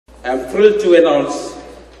I'm thrilled to announce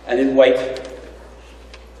and invite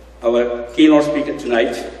our keynote speaker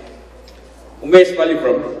tonight. Umesh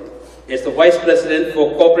Vallipuram is the Vice President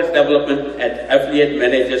for Corporate Development at Affiliate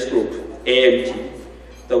Managers Group, AMG,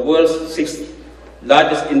 the world's 6th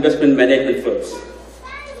largest investment management firms.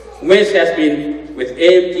 Umesh has been with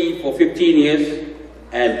AMG for 15 years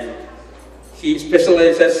and he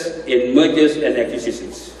specializes in mergers and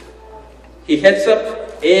acquisitions. He heads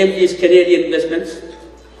up AMG's Canadian investments.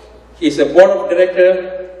 He is a board of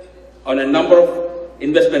director on a number of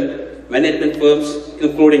investment management firms,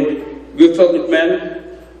 including Mutual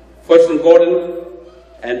Whitman, First & Gordon,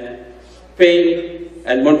 and Payne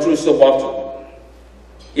and Montruso Boston.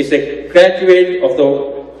 He is a graduate of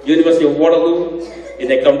the University of Waterloo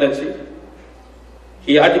in accountancy.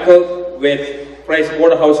 He articled with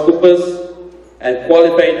PricewaterhouseCoopers and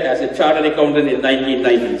qualified as a chartered accountant in the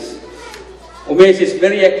 1990s. Umesh is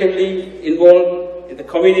very actively involved in the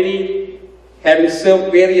community, having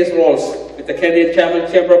served various roles with the Canadian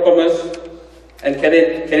Chamber of Commerce and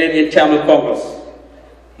Canadian Chamber Congress.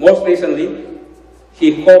 Most recently,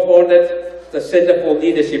 he co-founded the Center for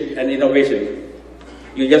Leadership and Innovation.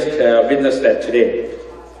 You just witnessed that today.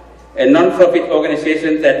 A non-profit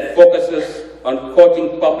organization that focuses on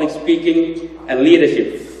coaching public speaking and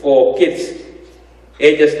leadership for kids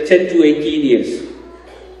ages 10 to 18 years.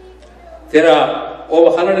 There are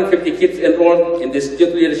over 150 kids enrolled in this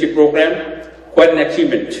youth leadership program, quite an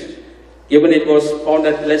achievement, given it was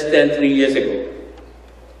founded less than 3 years ago.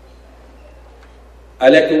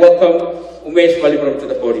 I'd like to welcome Umesh Vallipuram to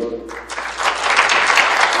the podium.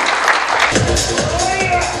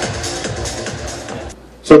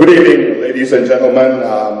 So good evening, ladies and gentlemen.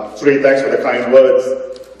 Sri, thanks for the kind words.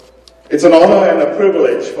 It's an honor and a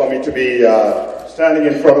privilege for me to be standing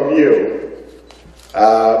in front of you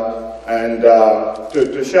and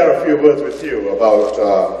to share a few words with you about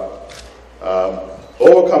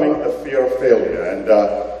overcoming the fear of failure. And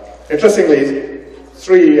interestingly,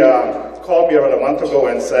 Sri called me about a month ago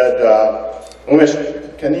and said, Umesh,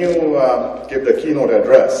 can you give the keynote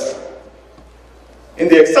address? In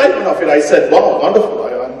the excitement of it, I said, wow, wonderful.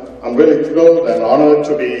 I'm really thrilled and honored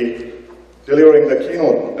to be delivering the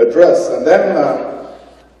keynote address. And then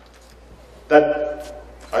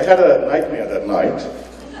I had a nightmare that night.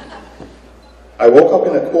 I woke up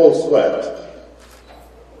in a cold sweat.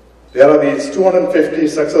 There are these 250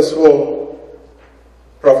 successful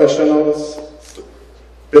professionals,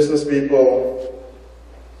 business people,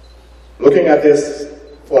 looking at this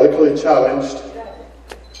politically challenged,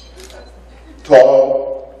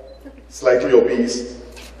 tall, slightly obese,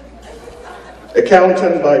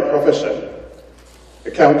 accountant by profession.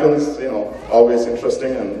 Accountants, always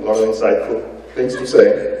interesting and a lot of insightful things to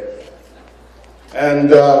say. And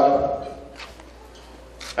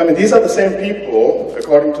these are the same people,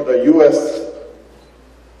 according to the US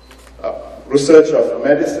research of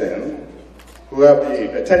medicine, who have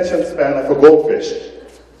the attention span of a goldfish,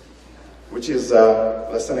 which is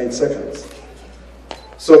less than 8 seconds.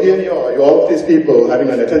 So here you are, all of these people having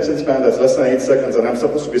an attention span that's less than 8 seconds, and I'm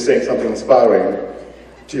supposed to be saying something inspiring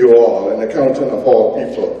to you all, an accountant of all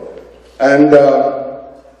people. And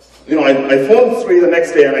I phoned Sri the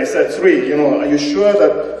next day and I said, Sri, are you sure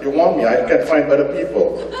that you want me? I can find better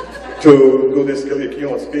people to do this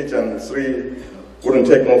keynote speech. And Sri wouldn't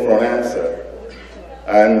take no for an answer.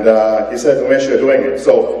 And he said, Umesh, you're doing it.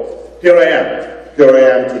 So here I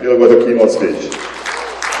am to deliver the keynote speech.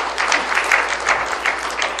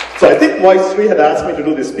 So I think why Sri had asked me to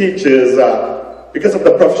do this speech is because of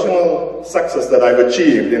the professional success that I've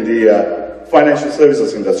achieved in the financial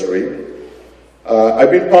services industry.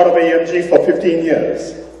 I've been part of AMG for 15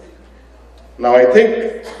 years. Now I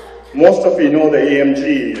think most of you know the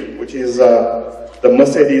AMG, which is the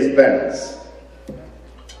Mercedes-Benz.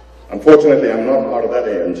 Unfortunately, I'm not part of that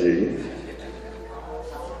AMG.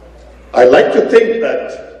 I like to think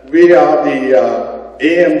that we are the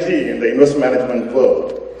AMG in the investment management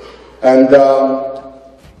world. And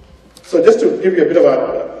so just to give you a bit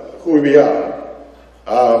about who we are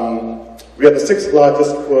the 6th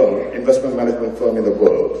largest investment management firm in the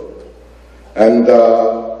world. And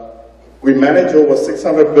we manage over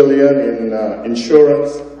 600 billion in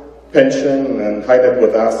insurance, pension, and high net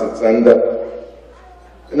worth assets. And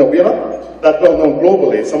we are not that well known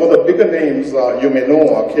globally. Some of the bigger names you may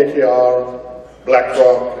know are KKR,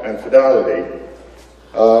 BlackRock, and Fidelity.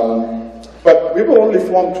 But we were only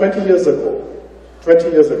formed 20 years ago.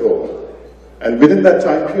 And within that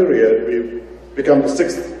time period, we've become the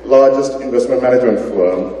 6th largest investment management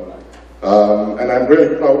firm. And I'm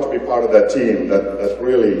really proud to be part of that team that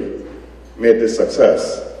really made this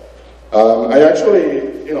success. I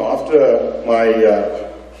actually, after my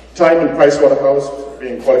time in Pricewaterhouse,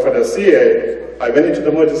 being qualified as CA, I went into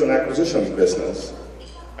the mergers and acquisitions business.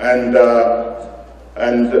 And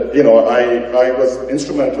you know, I was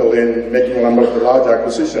instrumental in making a number of the large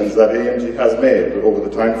acquisitions that AMG has made over the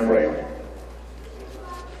time frame.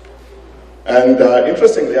 And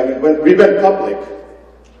interestingly, I mean, when we went public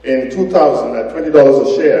in 2000 at $20 a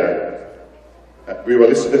share, we were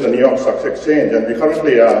listed in the New York Stock Exchange, and we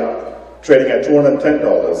currently are trading at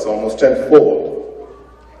 $210, almost tenfold.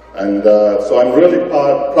 And so I'm really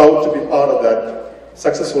proud to be part of that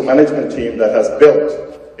successful management team that has built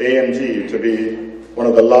AMG to be one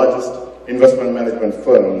of the largest investment management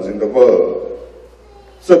firms in the world.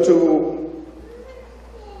 So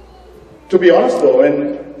to be honest though,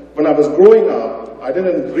 when I was growing up, I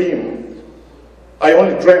didn't dream, I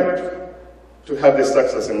only dreamt to have this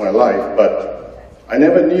success in my life, but I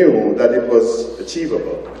never knew that it was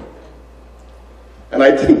achievable. And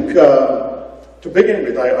I think, to begin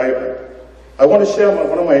with, I want to share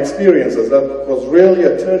one of my experiences that was really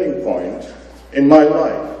a turning point in my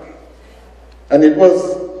life. And it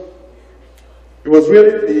was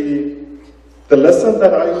really the lesson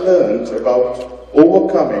that I learned about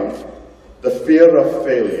overcoming the fear of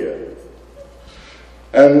failure.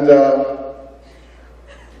 And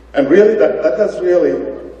really that has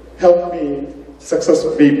really helped me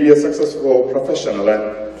be a successful professional.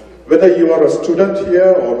 And whether you are a student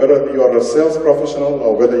here, or whether you are a sales professional,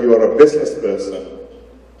 or whether you are a business person,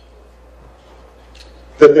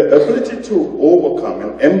 the ability to overcome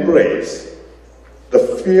and embrace the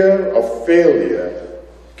fear of failure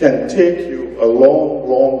can take you a long,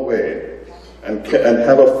 long way and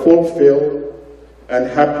have a fulfilled and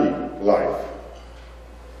happy life.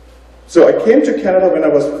 So I came to Canada when I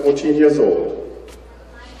was 14 years old.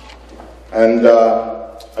 And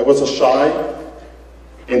I was a shy,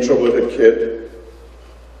 introverted kid,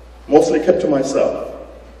 mostly kept to myself.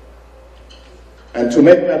 And to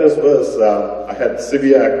make matters worse, I had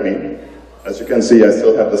severe acne. As you can see, I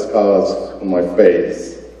still have the scars on my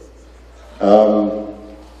face.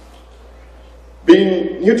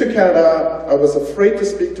 Being new to Canada, I was afraid to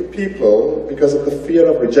speak to people because of the fear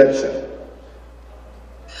of rejection.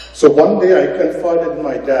 So one day I confided in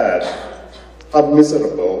my dad how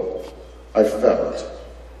miserable I felt.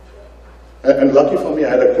 And lucky for me, I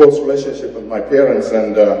had a close relationship with my parents,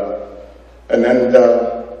 and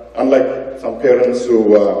unlike some parents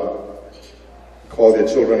who call their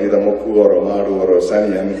children either Moku or Amaru or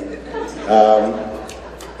Osanian,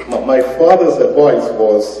 my father's advice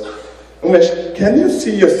was, Umesh, can you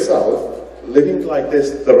see yourself living like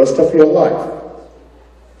this the rest of your life?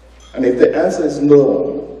 And if the answer is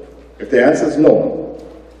no,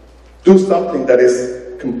 do something that is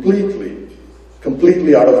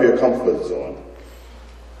completely out of your comfort zone.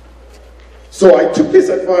 So I took this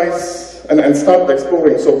advice and started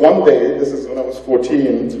exploring. So one day, this is when I was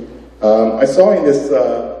 14, I saw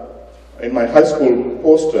in my high school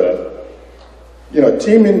poster, you know,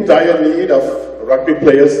 team in dire need of rugby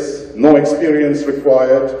players, no experience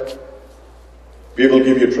required, we will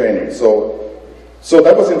give you training. So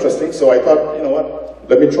that was interesting. So I thought, you know what,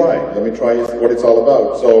 let me try what it's all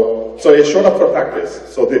about. So I showed up for practice.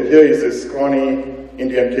 So here is this scrawny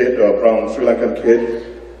Indian kid, or brown Sri Lankan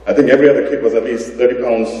kid. I think every other kid was at least 30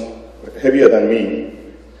 pounds heavier than me.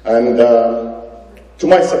 And to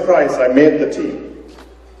my surprise, I made the team.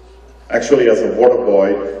 Actually, as a water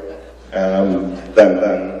boy,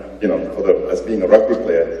 than you know, as being a rugby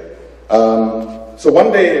player. So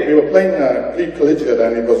one day we were playing Cleve Collegiate,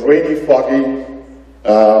 and it was rainy, foggy.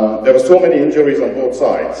 There were so many injuries on both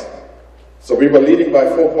sides. So we were leading by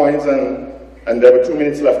 4 points, and there were 2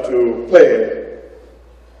 minutes left to play.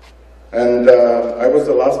 And I was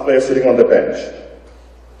the last player sitting on the bench.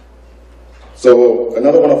 So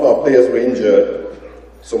another one of our players were injured,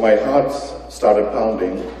 so my heart started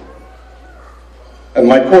pounding. And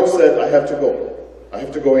my coach said, I have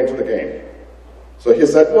to go into the game. So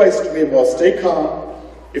his advice to me was, stay calm.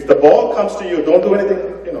 If the ball comes to you, don't do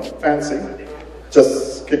anything, you know, fancy.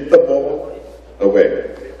 Just kick the ball away.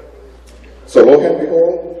 So lo and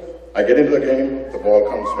behold, I get into the game, the ball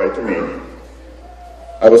comes right to me.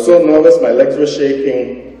 I was so nervous, my legs were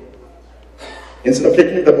shaking. Instead of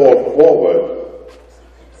kicking the ball forward,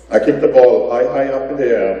 I kicked the ball high up in the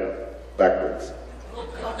air, backwards.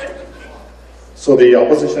 So the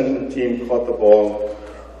opposition team caught the ball,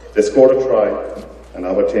 they scored a try, and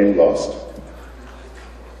our team lost.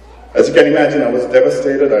 As you can imagine, I was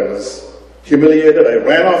devastated, I was humiliated, I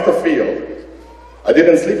ran off the field. I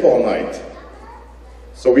didn't sleep all night.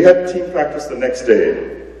 So we had team practice the next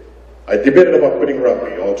day. I debated about quitting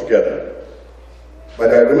rugby altogether. But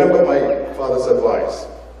I remember my father's advice,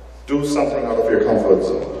 do something out of your comfort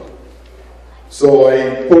zone. So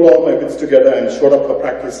I pulled all my wits together and showed up for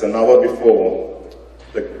practice an hour before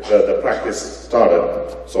the practice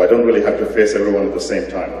started. So I don't really have to face everyone at the same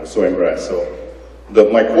time. I was so embarrassed. So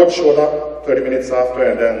my coach showed up 30 minutes after,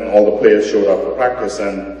 and then all the players showed up for practice,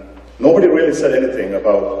 and nobody really said anything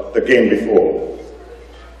about the game before.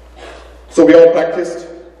 So we all practiced,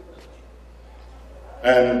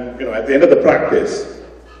 and at the end of the practice,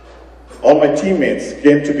 all my teammates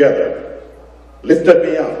came together, lifted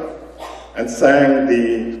me up, and sang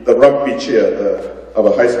the rugby cheer,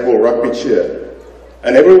 our high school rugby cheer.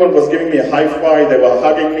 And everyone was giving me a high five, they were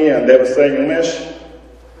hugging me, and they were saying, Umesh,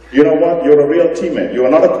 you know what, you're a real teammate, you are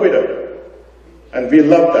not a quitter. And we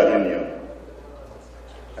love that in you.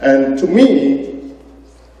 And to me,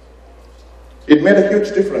 it made a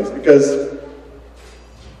huge difference, because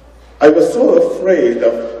I was so afraid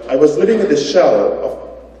I was living in this shell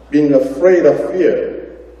of being afraid of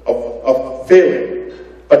fear, of failing.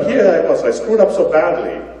 But here I screwed up so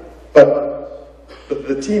badly, but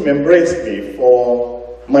the team embraced me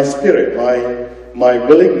for my spirit, my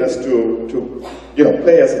willingness to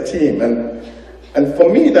play as a team. And for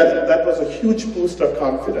me, that was a huge boost of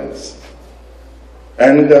confidence.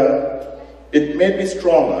 And it made me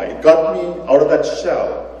stronger. It got me out of that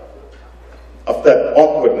shell, of that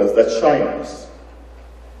awkwardness, that shyness.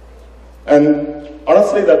 And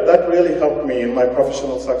honestly, that really helped me in my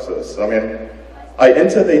professional success. I mean, I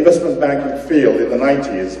entered the investment banking field in the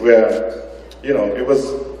 90s where,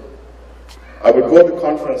 I would go to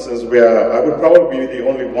conferences where I would probably be the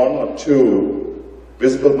only one or two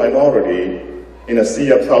visible minority in a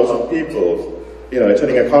sea of 1,000 people,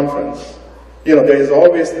 attending a conference. There is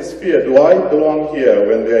always this fear, do I belong here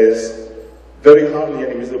when there is very hardly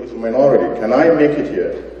any visible minority? Can I make it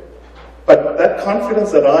here? But that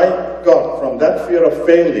confidence that I got from that fear of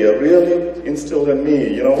failure really instilled in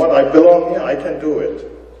me, you know what, I belong here, I can do it.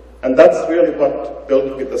 And that's really what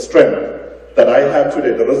built me the strength that I have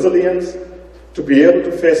today, the resilience to be able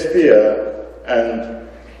to face fear and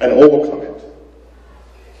overcome it.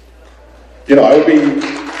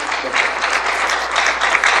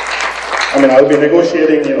 I'll be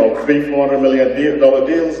negotiating, $300-400 million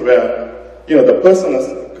deals where, the person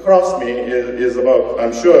across me is about,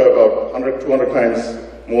 I'm sure, about 100-200 times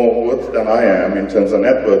more worth than I am in terms of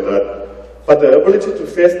net worth. But the ability to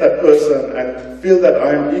face that person and feel that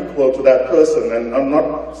I am equal to that person and I'm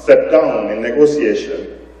not set down in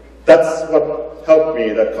negotiation, that's what helped me,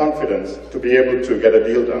 that confidence to be able to get a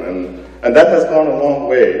deal done. And that has gone a long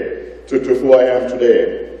way to who I am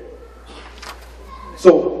today.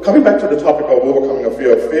 So coming back to the topic of overcoming a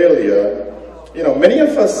fear of failure, many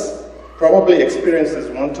of us probably experience this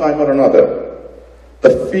one time or another.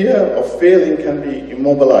 The fear of failing can be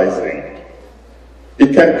immobilizing.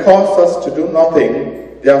 It can cause us to do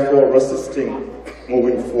nothing, therefore resisting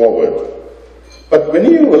moving forward. But when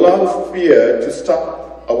you allow fear to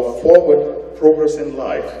stop our forward progress in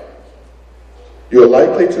life, you're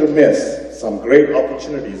likely to miss some great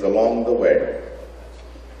opportunities along the way.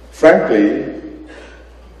 Frankly,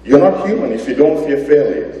 you're not human if you don't fear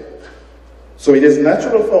failure. So it is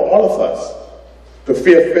natural for all of us to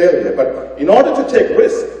fear failure, but in order to take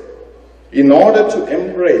risk, in order to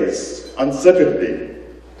embrace uncertainty,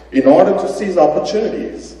 in order to seize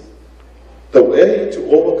opportunities, the way to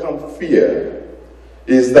overcome fear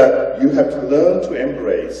is that you have to learn to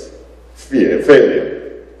embrace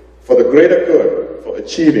failure for the greater good, for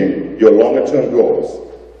achieving your longer-term goals.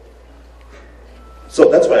 So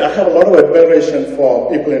that's why I have a lot of admiration for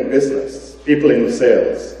people in business, people in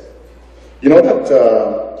sales. You know that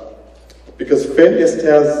because failure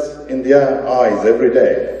stares in their eyes every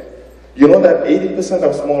day. You know that 80%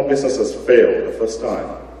 of small businesses fail the first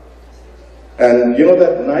time. And you know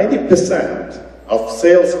that 90% of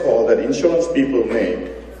sales calls that insurance people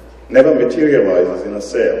make never materializes in a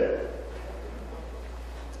sale.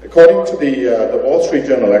 According to the Wall Street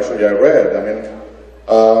Journal, actually I read,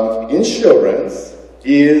 insurance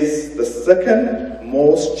is the second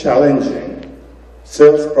most challenging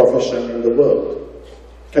sales profession in the world.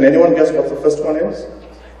 Can anyone guess what the first one is?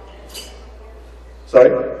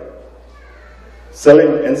 Sorry?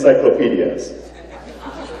 Selling encyclopedias.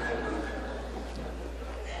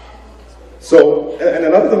 So, and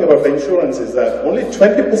another thing about the insurance is that only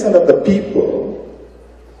 20% of the people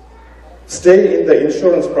stay in the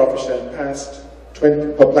insurance profession past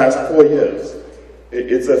 4 years.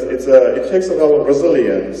 It takes a lot of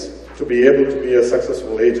resilience to be able to be a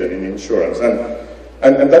successful agent in insurance.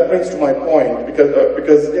 And that brings to my point,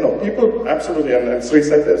 because people absolutely, and Sri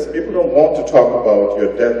said this, people don't want to talk about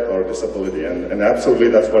your death or disability, and absolutely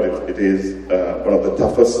that's what it is, one of the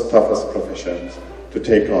toughest professions to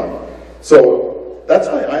take on. So that's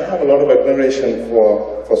why I have a lot of admiration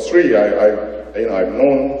for Sri. I've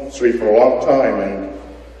known Sri for a long time, and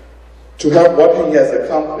to have what he has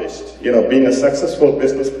accomplished, being a successful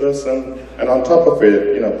business person, and on top of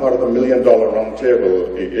it, part of the $1 Million Round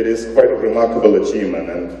Table, it is quite a remarkable achievement,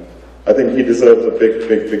 and I think he deserves a big,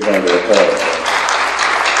 big, big round of applause.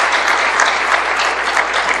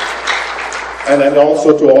 And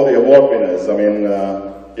also to all the award winners. I mean,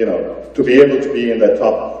 to be able to be in the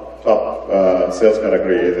top sales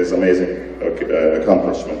category is amazing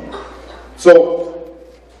accomplishment. So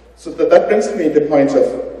that brings me to the point of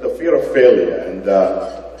the fear of failure. And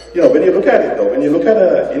when you look at it, though, when you look at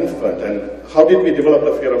an infant, and how did we develop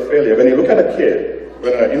the fear of failure? When you look at a kid,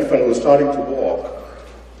 when an infant who's starting to walk,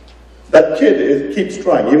 that kid keeps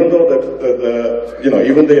trying, even though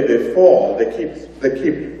even though they fall, they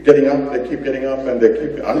keep getting up, and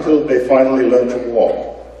until they finally learn to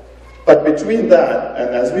walk. But between that and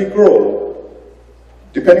as we grow,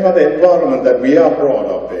 depending on the environment that we are brought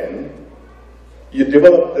up in, you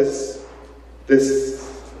develop this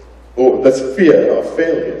fear of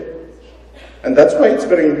failure. And that's why it's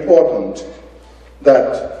very important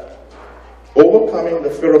that overcoming the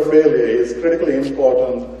fear of failure is critically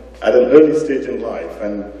important at an early stage in life.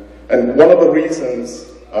 And one of the reasons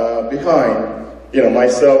behind,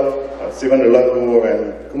 myself, Sivan Ilangu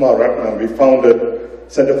and Kumar Ratnam, we founded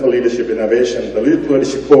Center for Leadership Innovation, the Youth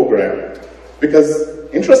Leadership Program, because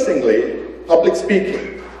interestingly, public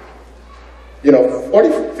speaking,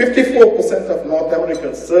 54% of North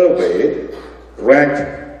Americans surveyed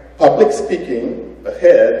ranked public speaking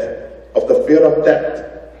ahead of the fear of death.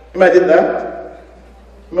 Imagine that.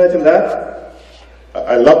 Imagine that.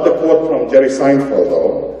 I love the quote from Jerry Seinfeld,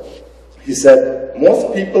 though. He said,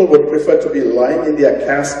 most people would prefer to be lying in their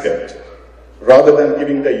casket rather than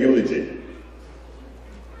giving their eulogy.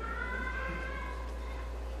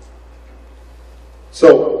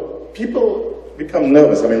 So people become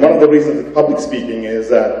nervous. I mean, one of the reasons of public speaking is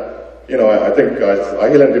that, I think as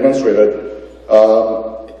Ahilan demonstrated,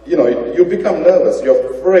 you become nervous.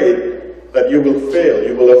 You're afraid that you will fail.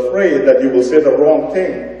 You're afraid that you will say the wrong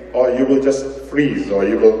thing, or you will just freeze, or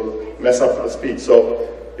you will mess up the speech. So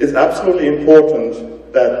it's absolutely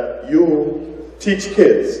important that you teach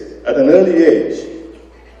kids at an early age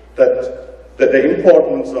that the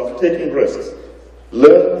importance of taking risks,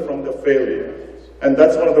 learn from the failure. And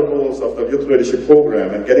that's one of the goals of the Youth Leadership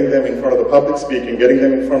Program, and getting them in front of the public speaking, getting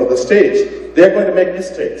them in front of the stage. They're going to make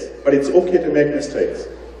mistakes, but it's okay to make mistakes.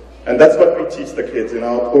 And that's what we teach the kids in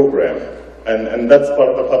our program. And that's part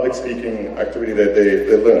of the public speaking activity that they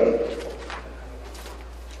learn.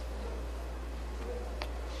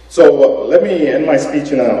 So let me end my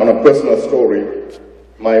speech on a personal story,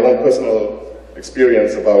 my own personal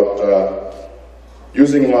experience about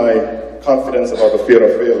using my confidence about the fear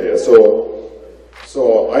of failure.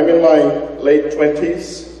 So I'm in my late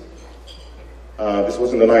 20s, this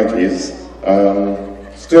was in the 90s,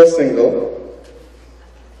 still single.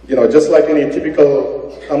 Just like any typical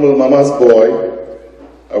Tamil mama's boy,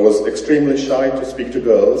 I was extremely shy to speak to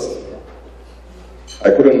girls. I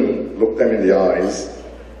couldn't look them in the eyes.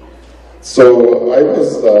 So I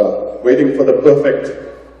was waiting for the perfect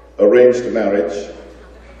arranged marriage.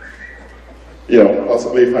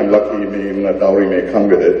 Possibly if I'm lucky, even a dowry may come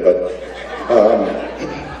with it, but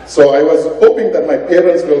so I was hoping that my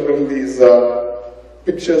parents will bring these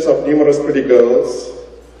pictures of numerous pretty girls,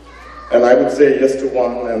 and I would say yes to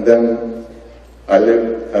one, and then I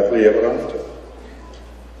lived happily ever after.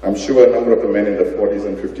 I'm sure a number of the men in the 40s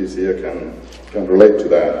and 50s here can relate to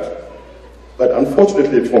that. But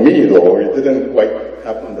unfortunately for me, though, it didn't quite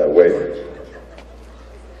happen that way.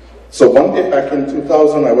 So one day back in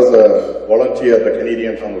 2000, I was a volunteer at the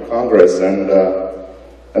Canadian Tamil Congress,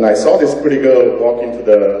 and I saw this pretty girl walk into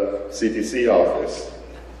the CTC office.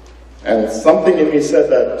 And something in me said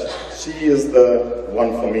that she is the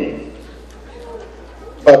one for me.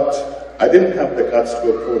 But I didn't have the guts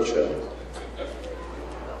to approach her.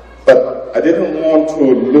 But I didn't want to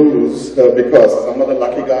lose her because some other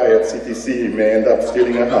lucky guy at CTC may end up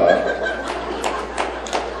stealing her heart.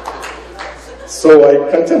 So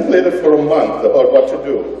I contemplated for a month about what to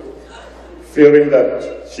do, fearing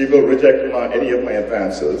that she will reject any of my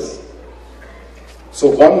advances. So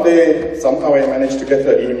one day, somehow I managed to get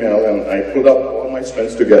her email, and I pulled up all my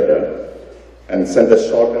strengths together and sent a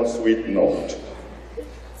short and sweet note,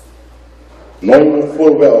 knowing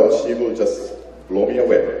full well she will just blow me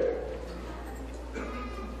away.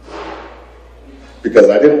 Because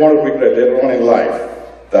I didn't want to regret later on in life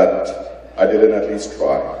that I didn't at least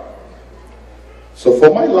try. So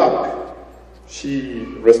for my luck, she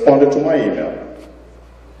responded to my email.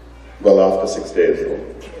 Well, after 6 days though.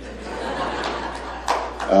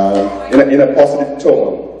 in a positive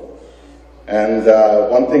tone. And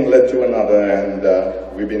one thing led to another, and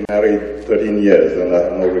we've been married 13 years, and I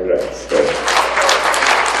have no regrets.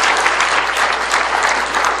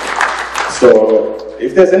 So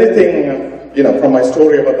if there's anything, from my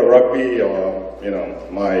story about the rugby or,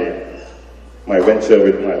 my venture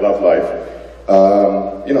with my love life,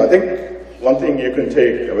 I think one thing you can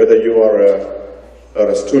take, whether you are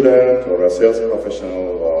a student or a sales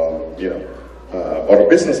professional or a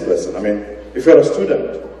business person. I mean, if you're a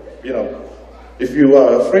student, if you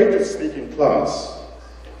are afraid to speak in class,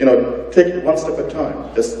 take it one step at a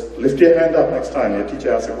time. Just lift your hand up next time your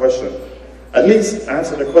teacher asks a question. At least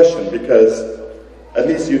answer the question, because at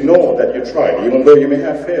least you know that you tried, even though you may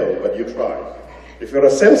have failed, but you tried. If you're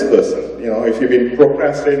a salesperson, if you've been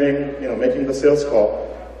procrastinating, making the sales call,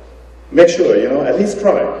 make sure, at least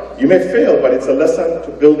try. You may fail, but it's a lesson to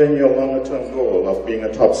building your longer-term goal of being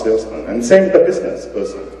a top salesman. And same with the business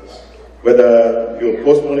person. Whether you're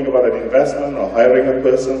postponing about an investment or hiring a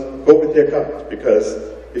person, go with your gut, because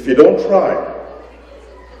if you don't try,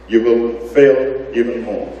 you will fail even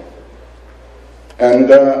more.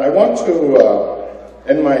 And I want to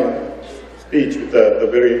end my speech with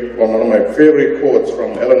one of my favorite quotes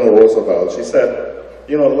from Eleanor Roosevelt. She said,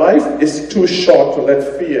 life is too short to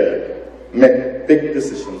let fear make big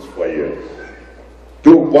decisions for you.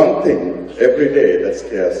 Do one thing every day that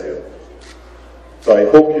scares you. So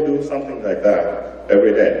I hope you do something like that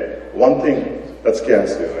every day. One thing that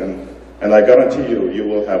scares you, and I guarantee you, you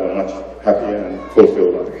will have a much happier and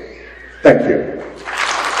fulfilled life. Thank you.